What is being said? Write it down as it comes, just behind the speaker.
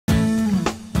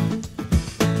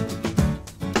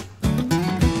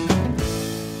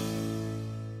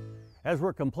As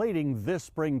we're completing this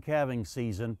spring calving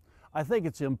season, I think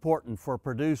it's important for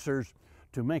producers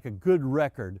to make a good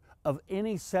record of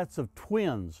any sets of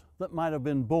twins that might have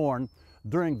been born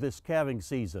during this calving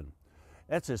season.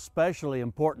 That's especially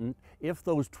important if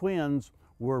those twins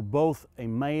were both a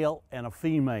male and a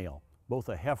female, both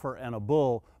a heifer and a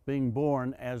bull being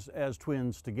born as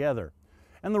twins together.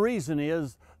 And the reason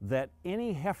is that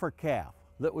any heifer calf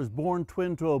that was born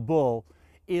twin to a bull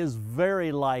is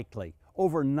very likely,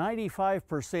 over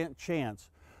 95% chance,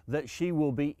 that she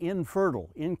will be infertile,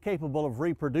 incapable of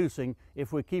reproducing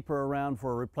if we keep her around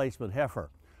for a replacement heifer.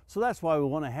 So that's why we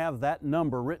want to have that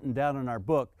number written down in our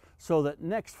book so that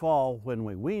next fall when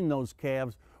we wean those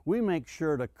calves, we make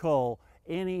sure to cull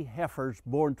any heifers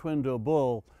born twin to a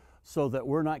bull so that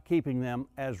we're not keeping them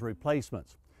as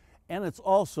replacements. And it's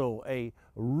also a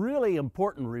really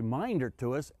important reminder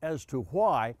to us as to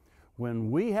why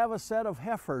when we have a set of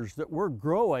heifers that we're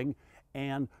growing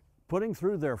and putting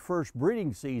through their first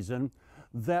breeding season,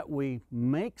 that we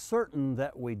make certain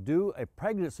that we do a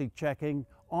pregnancy checking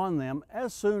on them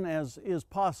as soon as is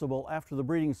possible after the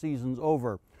breeding season's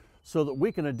over, so that we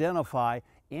can identify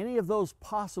any of those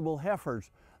possible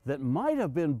heifers that might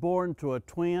have been born to a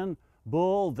twin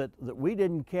bull that we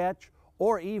didn't catch,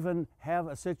 or even have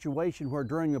a situation where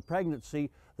during the pregnancy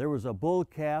there was a bull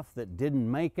calf that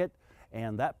didn't make it,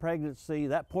 and that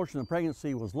portion of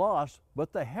pregnancy was lost,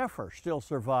 but the heifer still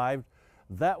survived.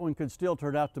 That one could still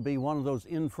turn out to be one of those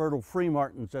infertile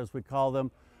Freemartins, as we call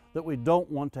them, that we don't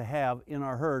want to have in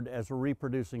our herd as a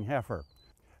reproducing heifer.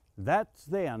 That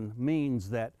then means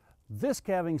that this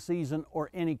calving season or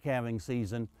any calving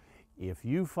season, if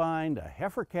you find a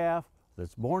heifer calf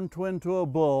that's born twin to a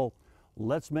bull,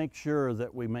 let's make sure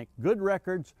that we make good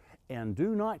records and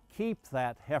do not keep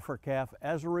that heifer calf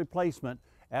as a replacement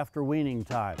after weaning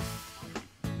time.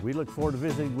 We look forward to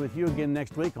visiting with you again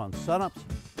next week on Sunup's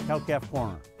Cow Calf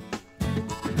Corner.